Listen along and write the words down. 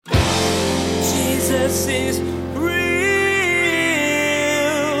Jesus is real.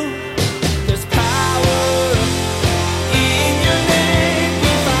 There's power in your name.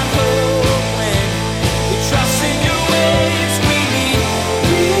 We find hope when we trust in your ways. We need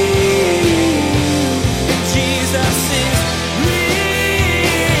real. Jesus is real.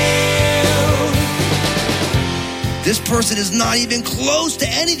 This person is not even close to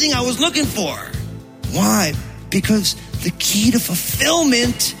anything I was looking for. Why? Because the key to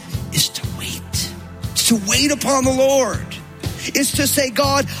fulfillment is to wait. It's to wait upon the Lord. It's to say,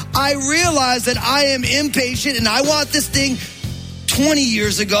 God, I realize that I am impatient and I want this thing 20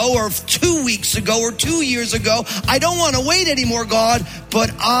 years ago or 2 weeks ago or 2 years ago. I don't want to wait anymore, God, but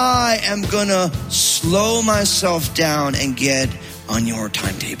I am going to slow myself down and get on your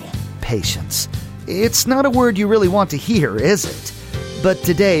timetable. Patience. It's not a word you really want to hear, is it? But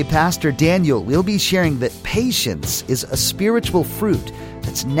today, Pastor Daniel will be sharing that patience is a spiritual fruit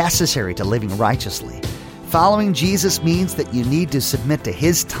that's necessary to living righteously. Following Jesus means that you need to submit to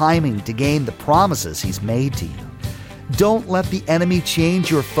His timing to gain the promises He's made to you. Don't let the enemy change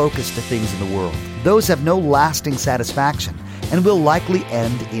your focus to things in the world. Those have no lasting satisfaction and will likely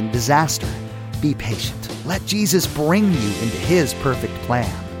end in disaster. Be patient. Let Jesus bring you into His perfect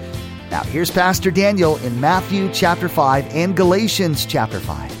plan. Now, here's Pastor Daniel in Matthew chapter 5 and Galatians chapter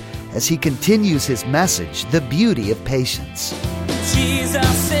 5 as he continues his message, The Beauty of Patience.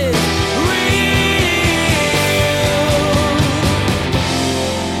 Jesus is real.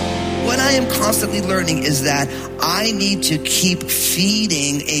 What I am constantly learning is that I need to keep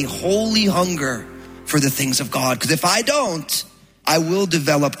feeding a holy hunger for the things of God. Because if I don't, I will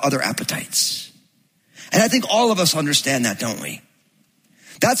develop other appetites. And I think all of us understand that, don't we?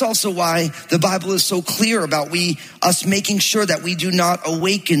 That's also why the Bible is so clear about us making sure that we do not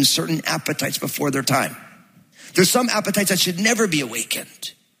awaken certain appetites before their time. There's some appetites that should never be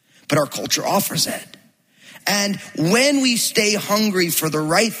awakened, but our culture offers it. And when we stay hungry for the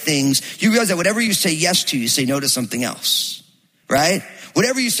right things, you realize that whatever you say yes to, you say no to something else, right?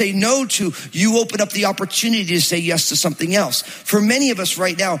 Whatever you say no to, you open up the opportunity to say yes to something else. For many of us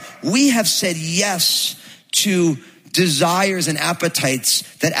right now, we have said yes to desires and appetites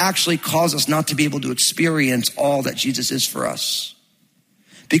that actually cause us not to be able to experience all that Jesus is for us.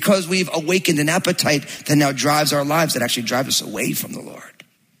 Because we've awakened an appetite that now drives our lives, that actually drives us away from the Lord.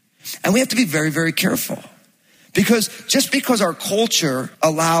 And we have to be very, very careful. Because just because our culture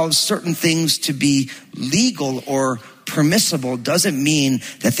allows certain things to be legal or permissible doesn't mean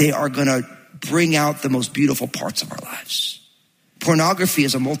that they are going to bring out the most beautiful parts of our lives. Pornography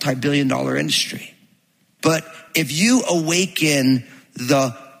is a multi-billion-dollar industry. But if you awaken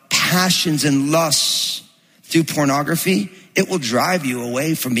the passions and lusts through pornography, it will drive you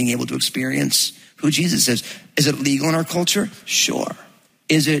away from being able to experience who Jesus is. Is it legal in our culture? Sure.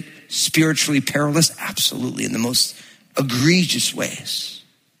 Is it spiritually perilous? Absolutely, in the most egregious ways.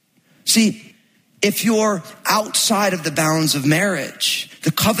 See, if you're outside of the bounds of marriage,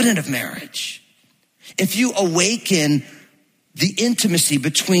 the covenant of marriage, if you awaken the intimacy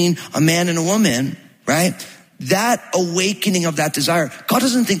between a man and a woman, right? That awakening of that desire, God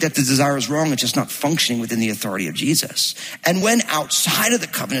doesn't think that the desire is wrong. It's just not functioning within the authority of Jesus. And when outside of the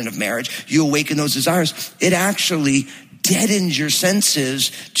covenant of marriage, you awaken those desires, it actually deadens your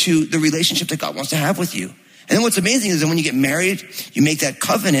senses to the relationship that God wants to have with you. And then what's amazing is that when you get married, you make that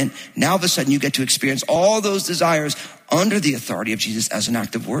covenant. Now all of a sudden you get to experience all those desires under the authority of Jesus as an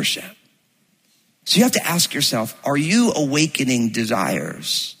act of worship. So you have to ask yourself, are you awakening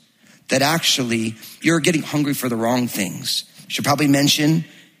desires that actually you're getting hungry for the wrong things? Should probably mention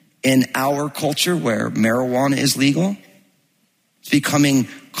in our culture where marijuana is legal, it's becoming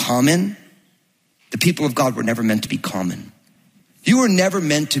common. The people of God were never meant to be common. You were never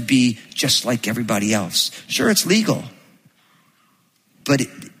meant to be just like everybody else. Sure, it's legal, but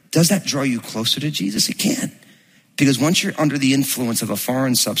does that draw you closer to Jesus? It can. Because once you're under the influence of a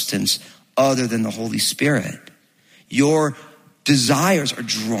foreign substance other than the Holy Spirit, your desires are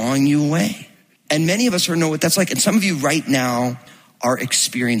drawing you away. And many of us know what that's like. And some of you right now are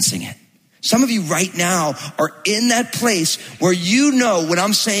experiencing it. Some of you right now are in that place where you know when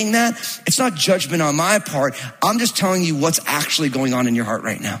I'm saying that, it's not judgment on my part. I'm just telling you what's actually going on in your heart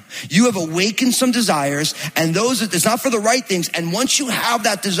right now. You have awakened some desires, and it's not for the right things. And once you have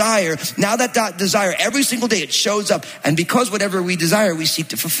that desire, now that desire, every single day it shows up. And because whatever we desire, we seek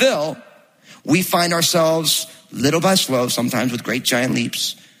to fulfill, we find ourselves little by slow, sometimes with great giant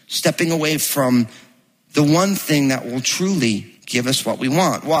leaps, stepping away from the one thing that will truly give us what we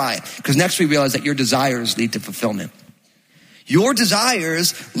want. Why? Because next we realize that your desires lead to fulfillment. Your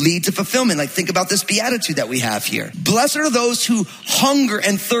desires lead to fulfillment. Like, think about this beatitude that we have here. Blessed are those who hunger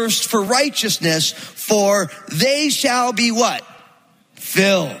and thirst for righteousness, for they shall be what?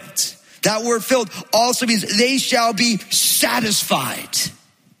 Filled. That word filled also means they shall be satisfied.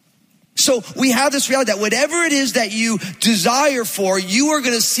 So we have this reality that whatever it is that you desire for, you are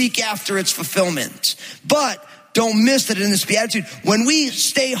going to seek after its fulfillment. But don't miss that in this beatitude, when we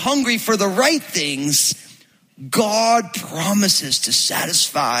stay hungry for the right things, God promises to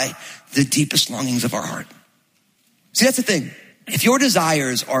satisfy the deepest longings of our heart. See, that's the thing. If your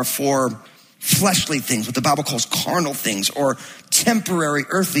desires are for fleshly things, what the Bible calls carnal things, or temporary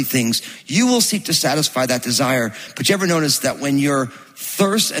earthly things, you will seek to satisfy that desire. But you ever notice that when your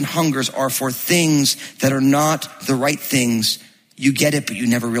thirsts and hungers are for things that are not the right things, you get it, but you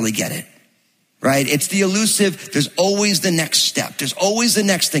never really get it? Right? It's the elusive. There's always the next step. There's always the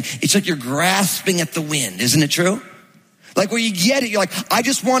next thing. It's like you're grasping at the wind. Isn't it true? Like where you get it, you're like, I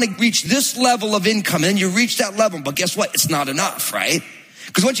just want to reach this level of income. And then you reach that level, but guess what? It's not enough, right?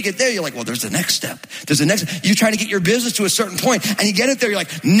 Because once you get there, you're like, well, there's the next step. There's the next. You're trying to get your business to a certain point, and you get it there. You're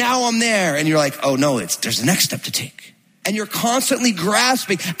like, now I'm there. And you're like, oh no, there's the next step to take. And you're constantly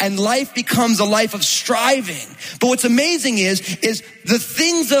grasping, and life becomes a life of striving. But what's amazing is the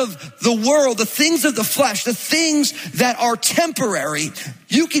things of the world, the things of the flesh, the things that are temporary,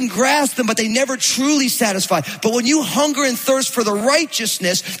 you can grasp them, but they never truly satisfy. But when you hunger and thirst for the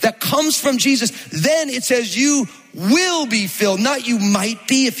righteousness that comes from Jesus, then it says you will be filled, not you might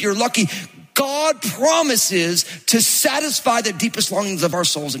be if you're lucky. God promises to satisfy the deepest longings of our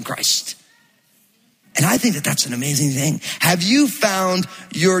souls in Christ. And I think that that's an amazing thing. Have you found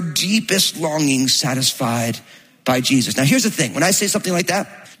your deepest longings satisfied by Jesus? Now, here's the thing. When I say something like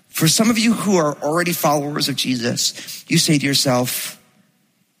that, for some of you who are already followers of Jesus, you say to yourself,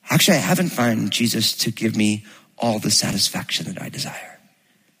 actually, I haven't found Jesus to give me all the satisfaction that I desire.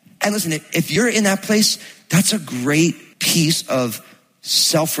 And listen, if you're in that place, that's a great piece of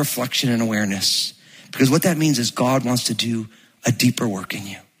self-reflection and awareness. Because what that means is God wants to do a deeper work in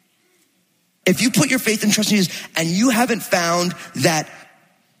you. If you put your faith and trust in Jesus and you haven't found that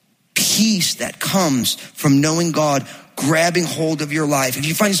peace that comes from knowing God grabbing hold of your life, if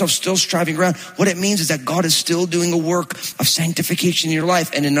you find yourself still striving around, what it means is that God is still doing a work of sanctification in your life.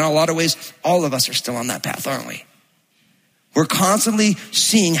 And in a lot of ways, all of us are still on that path, aren't we? We're constantly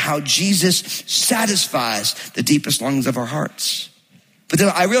seeing how Jesus satisfies the deepest longings of our hearts. But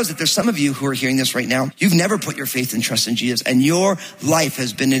then I realize that there's some of you who are hearing this right now. You've never put your faith and trust in Jesus, and your life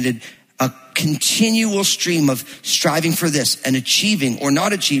has been in a continual stream of striving for this and achieving or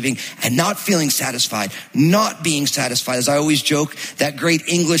not achieving and not feeling satisfied, not being satisfied. As I always joke, that great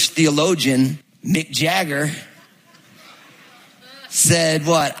English theologian, Mick Jagger, said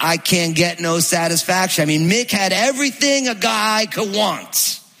what? I can't get no satisfaction. I mean, Mick had everything a guy could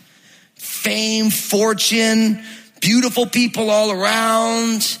want. Fame, fortune, beautiful people all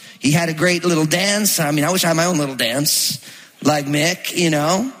around. He had a great little dance. I mean, I wish I had my own little dance like Mick, you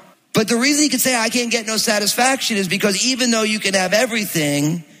know. But the reason he could say I can't get no satisfaction is because even though you can have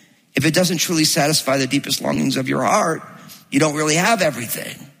everything, if it doesn't truly satisfy the deepest longings of your heart, you don't really have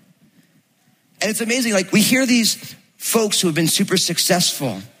everything. And it's amazing, like we hear these folks who have been super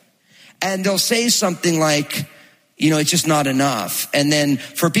successful and they'll say something like, you know, it's just not enough. And then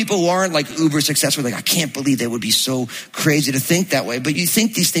for people who aren't like uber successful, like, I can't believe they would be so crazy to think that way. But you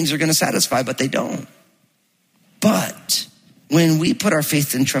think these things are going to satisfy, but they don't. But when we put our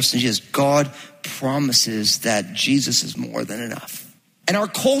faith and trust in Jesus, God promises that Jesus is more than enough. And our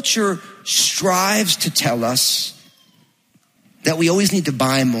culture strives to tell us that we always need to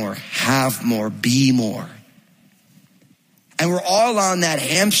buy more, have more, be more. And we're all on that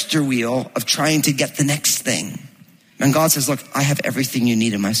hamster wheel of trying to get the next thing. And God says, look, I have everything you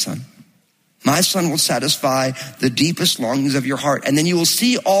need in my son. My son will satisfy the deepest longings of your heart. And then you will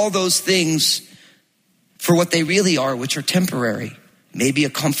see all those things for what they really are, which are temporary, maybe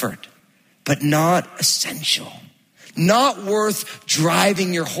a comfort, but not essential, not worth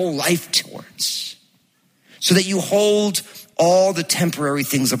driving your whole life towards, so that you hold all the temporary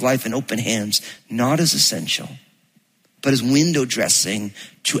things of life in open hands, not as essential, but as window dressing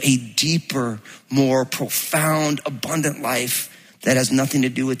to a deeper, more profound, abundant life that has nothing to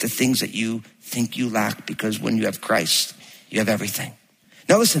do with the things that you think you lack, because when you have Christ, you have everything.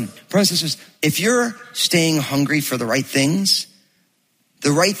 Now listen, brothers and sisters, if you're staying hungry for the right things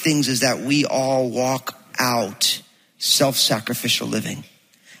is that we all walk out self-sacrificial living.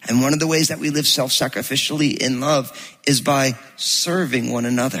 And one of the ways that we live self-sacrificially in love is by serving one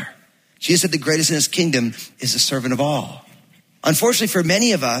another. Jesus said the greatest in his kingdom is the servant of all. Unfortunately for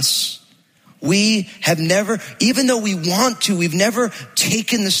many of us, We have never, even though we want to, we've never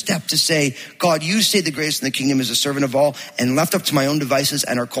taken the step to say, God, you say the greatest in the kingdom is a servant of all, and left up to my own devices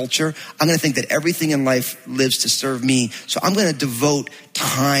and our culture, I'm going to think that everything in life lives to serve me. So I'm going to devote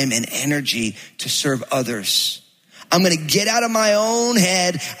time and energy to serve others. I'm going to get out of my own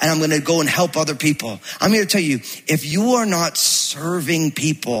head and I'm going to go and help other people. I'm here to tell you, if you are not serving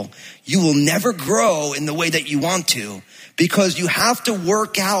people, you will never grow in the way that you want to. Because you have to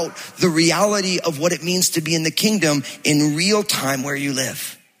work out the reality of what it means to be in the kingdom in real time where you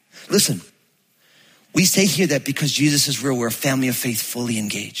live. Listen, we say here that because Jesus is real, we're a family of faith fully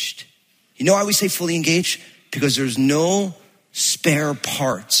engaged. You know why we say fully engaged? Because there's no spare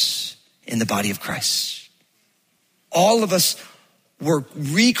parts in the body of Christ. All of us were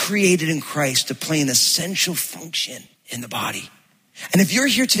recreated in Christ to play an essential function in the body. And if you're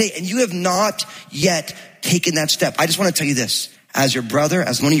here today and you have not yet taken that step, I just want to tell you this. As your brother,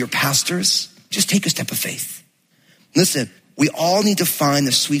 as one of your pastors, just take a step of faith. Listen, we all need to find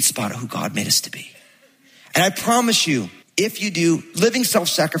the sweet spot of who God made us to be. And I promise you, if you do, living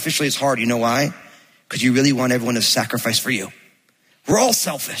self-sacrificially is hard. You know why? Because you really want everyone to sacrifice for you. We're all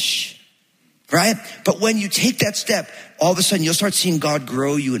selfish, right? But when you take that step, all of a sudden you'll start seeing God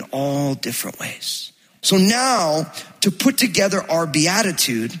grow you in all different ways. So now, to put together our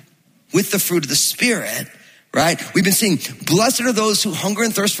beatitude with the fruit of the Spirit, right? We've been saying, blessed are those who hunger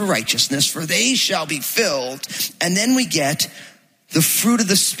and thirst for righteousness, for they shall be filled. And then we get the fruit of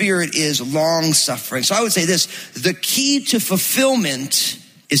the Spirit is long suffering. So I would say this, the key to fulfillment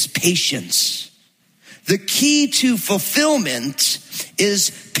is patience. The key to fulfillment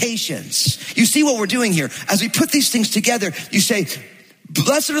is patience. You see what we're doing here? As we put these things together, you say,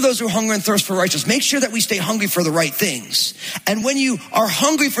 blessed are those who hunger and thirst for righteousness. Make sure that we stay hungry for the right things. And when you are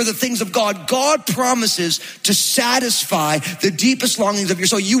hungry for the things of God, God promises to satisfy the deepest longings of your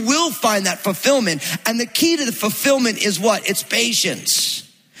soul. You will find that fulfillment. And the key to the fulfillment is what? It's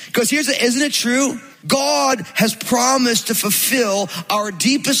patience. Because isn't it true? God has promised to fulfill our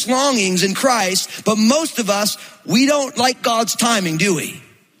deepest longings in Christ. But most of us, we don't like God's timing, do we?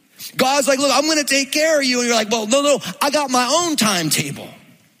 God's like, look, I'm going to take care of you. And you're like, well, no, I got my own timetable.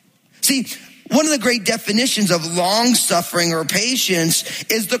 See, one of the great definitions of long suffering or patience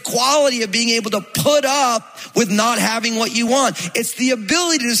is the quality of being able to put up with not having what you want. It's the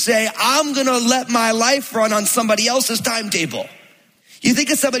ability to say, I'm going to let my life run on somebody else's timetable. You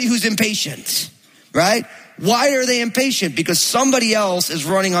think of somebody who's impatient, right? Why are they impatient? Because somebody else is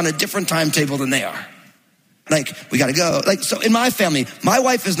running on a different timetable than they are. Like, we gotta go. Like, so in my family, my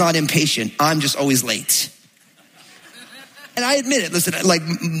wife is not impatient. I'm just always late. And I admit it. Listen, like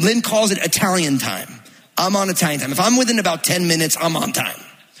Lynn calls it Italian time. I'm on Italian time. If I'm within about 10 minutes, I'm on time,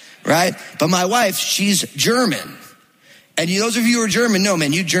 right? But my wife, she's German. And those of you who are German know,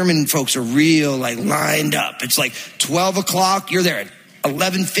 man, you German folks are real, like lined up. It's like 12 o'clock, you're there at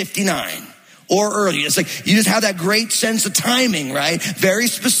 11:59. Or early. It's like, you just have that great sense of timing, right? Very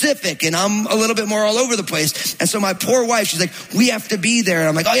specific. And I'm a little bit more all over the place. And so my poor wife, she's like, we have to be there. And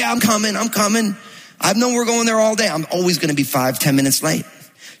I'm like, oh yeah, I'm coming. I've known we're going there all day. I'm always going to be 5-10 minutes late.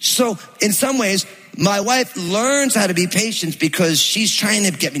 So in some ways, my wife learns how to be patient because she's trying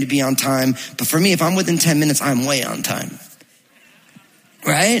to get me to be on time. But for me, if I'm within 10 minutes, I'm way on time.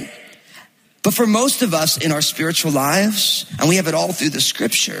 Right? But for most of us in our spiritual lives, and we have it all through the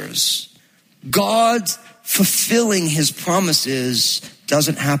scriptures, God fulfilling his promises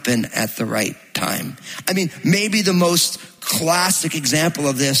doesn't happen at the right time. I mean, maybe the most classic example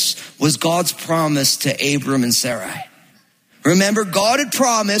of this was God's promise to Abram and Sarai. Remember, God had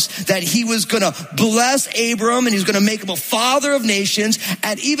promised that he was going to bless Abram and he was going to make him a father of nations.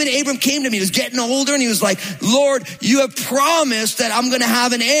 And even Abram came to me, he was getting older, and he was like, Lord, you have promised that I'm going to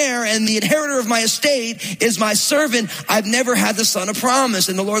have an heir, and the inheritor of my estate is my servant. I've never had the son of promise.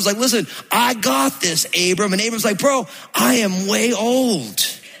 And the Lord's like, listen, I got this, Abram. And Abram's like, bro, I am way old.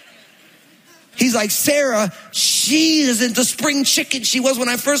 He's like, Sarah, she isn't the spring chicken she was when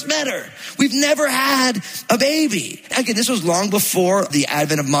I first met her. We've never had a baby. Again, this was long before the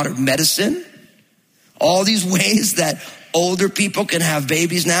advent of modern medicine. All these ways that older people can have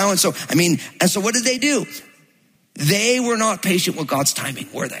babies now. And so what did they do? They were not patient with God's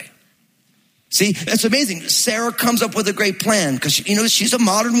timing, were they? See, it's amazing. Sarah comes up with a great plan because, she's a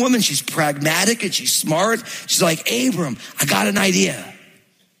modern woman. She's pragmatic and she's smart. She's like, Abram, I got an idea.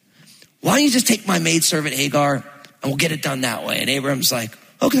 Why don't you just take my maidservant Hagar and we'll get it done that way? And Abram's like,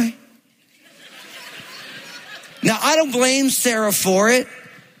 okay. Now, I don't blame Sarah for it.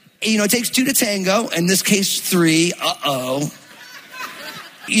 It takes 2 to tango. In this case, 3. And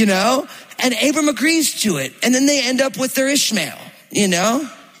Abram agrees to it. And then they end up with their Ishmael,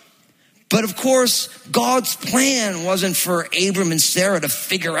 But of course, God's plan wasn't for Abram and Sarah to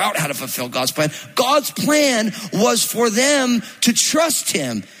figure out how to fulfill God's plan. God's plan was for them to trust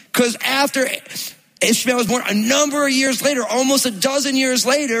him. Because after Ishmael was born, a number of years later, almost a dozen years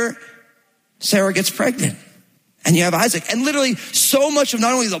later, Sarah gets pregnant. And you have Isaac. And literally so much of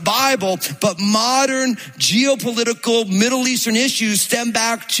not only the Bible, but modern geopolitical Middle Eastern issues stem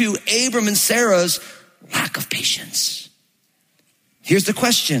back to Abram and Sarah's lack of patience. Here's the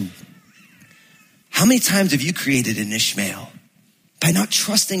question. How many times have you created an Ishmael by not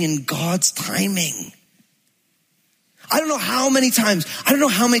trusting in God's timing? I don't know how many times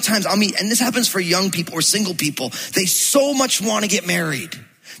I'll meet, and this happens for young people or single people. They so much want to get married.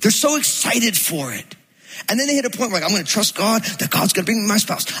 They're so excited for it. And then they hit a point where I'm going to trust God that God's going to bring me my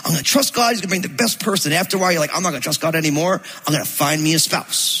spouse. I'm going to trust God. He's going to bring the best person. After a while, you're like, I'm not going to trust God anymore. I'm going to find me a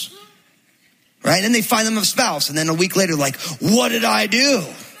spouse. Right? And then they find them a spouse. And then a week later, like, what did I do?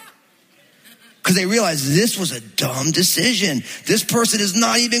 Because they realize this was a dumb decision. This person is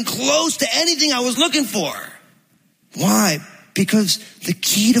not even close to anything I was looking for. Why? Because the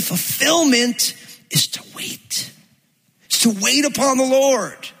key to fulfillment is to wait. It's to wait upon the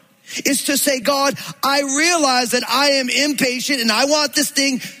Lord. It's to say, God, I realize that I am impatient and I want this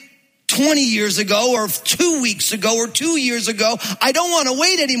thing 20 years ago or 2 weeks ago or 2 years ago. I don't want to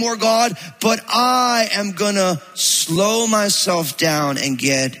wait anymore, God, but I am going to slow myself down and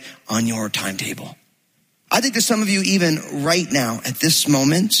get on your timetable. I think that some of you, even right now at this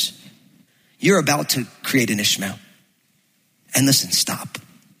moment, you're about to create an Ishmael. And listen, stop.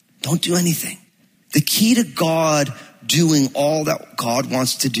 Don't do anything. The key to God doing all that God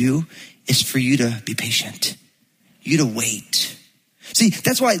wants to do is for you to be patient. You to wait. See,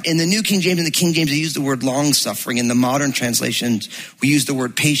 that's why in the New King James and the King James, they use the word long suffering. In the modern translations, we use the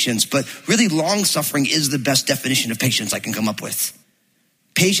word patience. But really, long suffering is the best definition of patience I can come up with.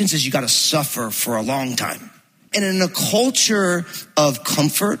 Patience is you got to suffer for a long time. And in a culture of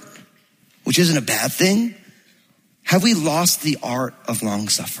comfort, which isn't a bad thing, have we lost the art of long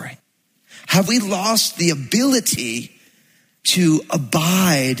suffering? Have we lost the ability to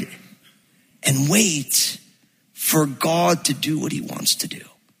abide and wait for God to do what he wants to do?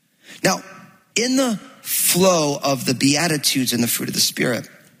 Now, in the flow of the Beatitudes and the fruit of the Spirit,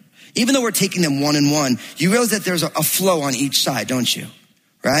 even though we're taking them one and one, you realize that there's a flow on each side, don't you?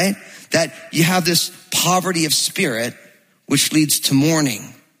 Right? That you have this poverty of spirit, which leads to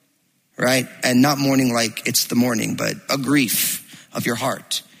mourning, right? And not mourning like it's the morning, but a grief of your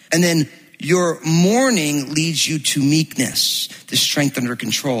heart. And then your mourning leads you to meekness, the strength under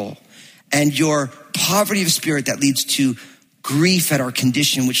control. And your poverty of spirit that leads to grief at our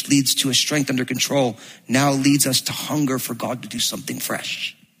condition, which leads to a strength under control, now leads us to hunger for God to do something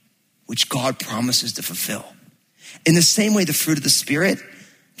fresh, which God promises to fulfill. In the same way, the fruit of the Spirit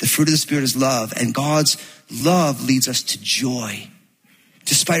is love, and God's love leads us to joy,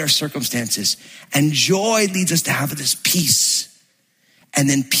 despite our circumstances. And joy leads us to have this peace. And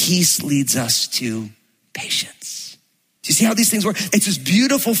then peace leads us to patience. Do you see how these things work? It's this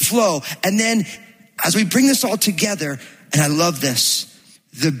beautiful flow. And then as we bring this all together, and I love this,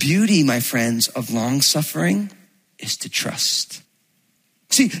 the beauty, my friends, of long suffering is to trust.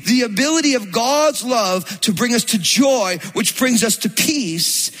 See, the ability of God's love to bring us to joy, which brings us to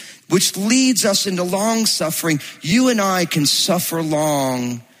peace, which leads us into long suffering. You and I can suffer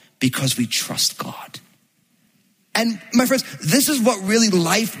long because we trust God. And my friends, this is what really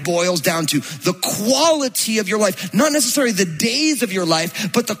life boils down to. The quality of your life, not necessarily the days of your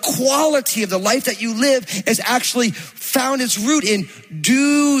life, but the quality of the life that you live is actually found its root in,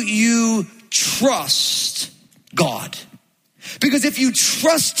 do you trust God? Because if you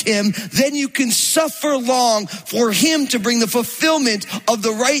trust him, then you can suffer long for him to bring the fulfillment of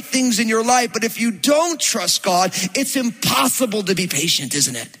the right things in your life. But if you don't trust God, it's impossible to be patient,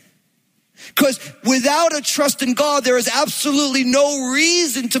 isn't it? Because without a trust in God, there is absolutely no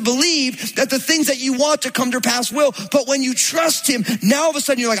reason to believe that the things that you want to come to pass will. But when you trust him, now all of a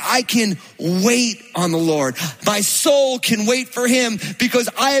sudden you're like, I can wait on the Lord. My soul can wait for him because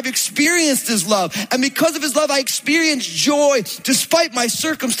I have experienced his love. And because of his love, I experience joy despite my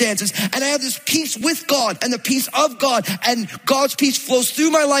circumstances. And I have this peace with God and the peace of God. And God's peace flows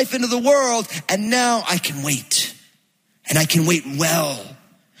through my life into the world. And now I can wait. And I can wait well.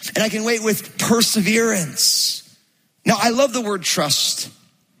 And I can wait with perseverance. Now, I love the word trust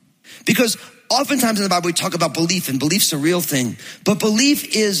because oftentimes in the Bible we talk about belief, and belief's a real thing. But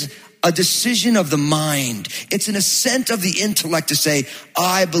belief is a decision of the mind. It's an assent of the intellect to say,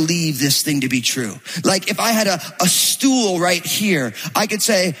 I believe this thing to be true. Like if I had a stool right here, I could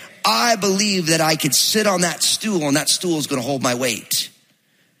say, I believe that I could sit on that stool and that stool is going to hold my weight.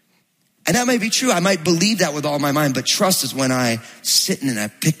 And that might be true. I might believe that with all my mind, but trust is when I sit and I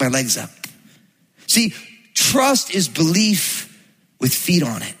pick my legs up. See, trust is belief with feet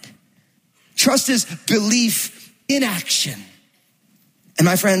on it. Trust is belief in action. And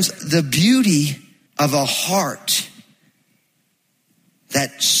my friends, the beauty of a heart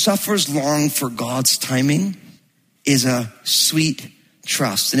that suffers long for God's timing is a sweet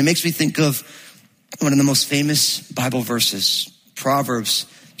trust. And it makes me think of one of the most famous Bible verses, Proverbs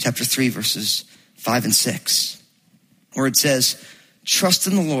chapter 3, verses 5 and 6, where it says, trust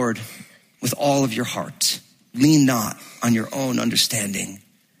in the Lord with all of your heart. Lean not on your own understanding.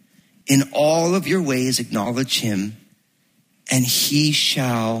 In all of your ways acknowledge him, and he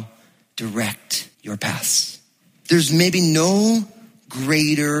shall direct your paths. There's maybe no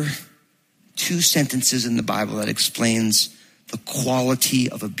greater two sentences in the Bible that explains the quality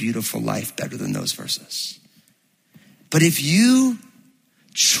of a beautiful life better than those verses. But if you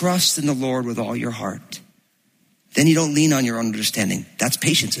trust in the Lord with all your heart, then you don't lean on your own understanding. That's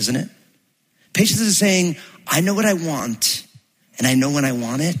patience, isn't it? Patience is saying, I know what I want, and I know when I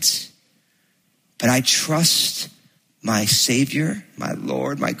want it, but I trust my Savior, my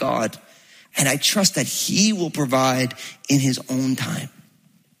Lord, my God, and I trust that he will provide in his own time.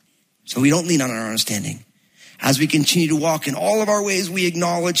 So we don't lean on our understanding. As we continue to walk in all of our ways, we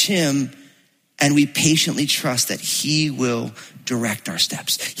acknowledge him, and we patiently trust that he will direct our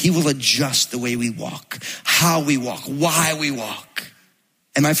steps. He will adjust the way we walk, how we walk, why we walk.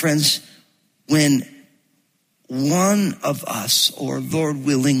 And my friends, when one of us, or Lord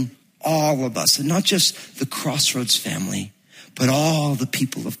willing, all of us, and not just the Crossroads family, but all the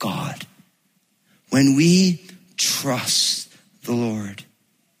people of God, when we trust the Lord,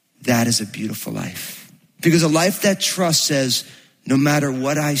 that is a beautiful life. Because a life that trusts says, no matter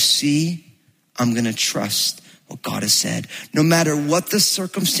what I see, I'm going to trust what God has said. No matter what the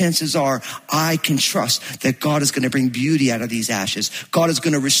circumstances are, I can trust that God is going to bring beauty out of these ashes. God is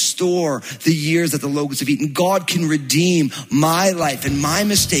going to restore the years that the locusts have eaten. God can redeem my life and my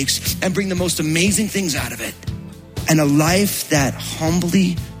mistakes and bring the most amazing things out of it. And a life that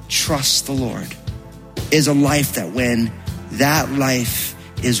humbly trusts the Lord is a life that when that life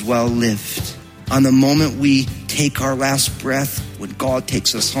is well lived, on the moment we take our last breath, when God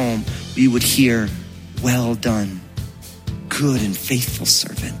takes us home, we would hear, well done, good and faithful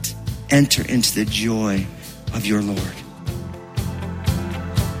servant. Enter into the joy of your Lord.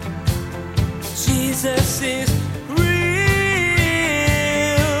 Jesus is real.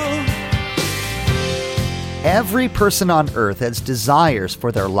 Every person on earth has desires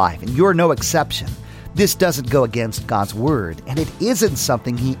for their life, and you're no exception. This doesn't go against God's word, and it isn't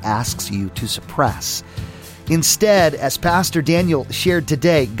something he asks you to suppress. Instead, as Pastor Daniel shared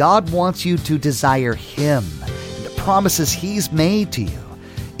today, God wants you to desire him and the promises he's made to you.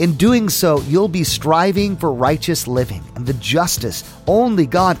 In doing so, you'll be striving for righteous living and the justice only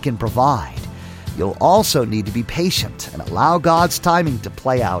God can provide. You'll also need to be patient and allow God's timing to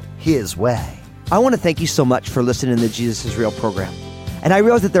play out his way. I want to thank you so much for listening to the Jesus is Real program. And I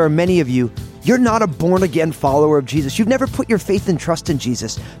realize that there are many of you, you're not a born-again follower of Jesus. You've never put your faith and trust in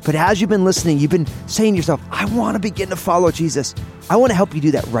Jesus. But as you've been listening, you've been saying to yourself, I want to begin to follow Jesus. I want to help you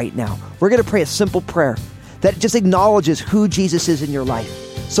do that right now. We're going to pray a simple prayer that just acknowledges who Jesus is in your life.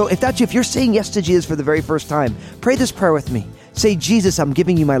 So if that's you, if you're saying yes to Jesus for the very first time, pray this prayer with me. Say, Jesus, I'm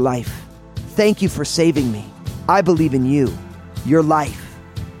giving you my life. Thank you for saving me. I believe in you, your life,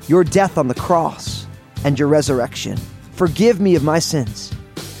 your death on the cross, and your resurrection. Forgive me of my sins.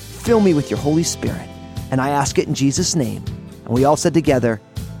 Fill me with your Holy Spirit. And I ask it in Jesus' name. And we all said together,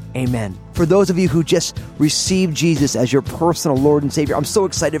 amen. For those of you who just received Jesus as your personal Lord and Savior, I'm so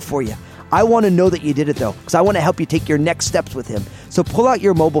excited for you. I want to know that you did it though, because I want to help you take your next steps with him. So pull out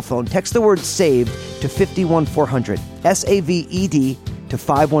your mobile phone, text the word SAVED to 51400, SAVED to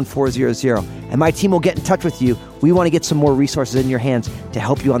 51400. And my team will get in touch with you. We want to get some more resources in your hands to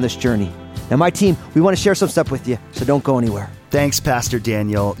help you on this journey. Now my team, we want to share some stuff with you, so don't go anywhere. Thanks, Pastor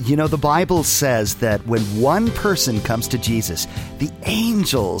Daniel. You know, the Bible says that when one person comes to Jesus, the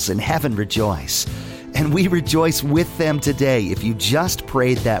angels in heaven rejoice. And we rejoice with them today if you just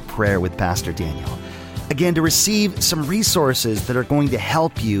prayed that prayer with Pastor Daniel. Again, to receive some resources that are going to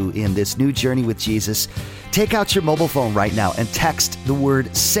help you in this new journey with Jesus, take out your mobile phone right now and text the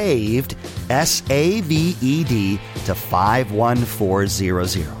word SAVED, SAVED, to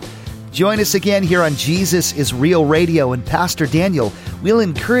 51400. Join us again here on Jesus is Real Radio, and Pastor Daniel will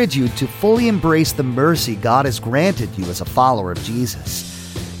encourage you to fully embrace the mercy God has granted you as a follower of Jesus.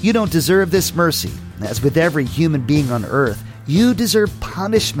 You don't deserve this mercy. As with every human being on earth, you deserve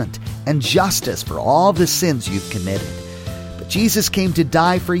punishment and justice for all the sins you've committed. But Jesus came to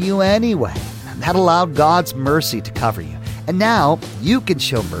die for you anyway, and that allowed God's mercy to cover you. And now you can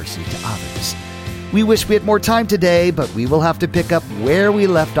show mercy to others. We wish we had more time today, but we will have to pick up where we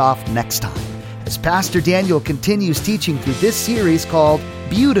left off next time, as Pastor Daniel continues teaching through this series called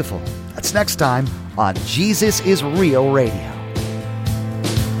Beautiful. That's next time on Jesus is Real Radio.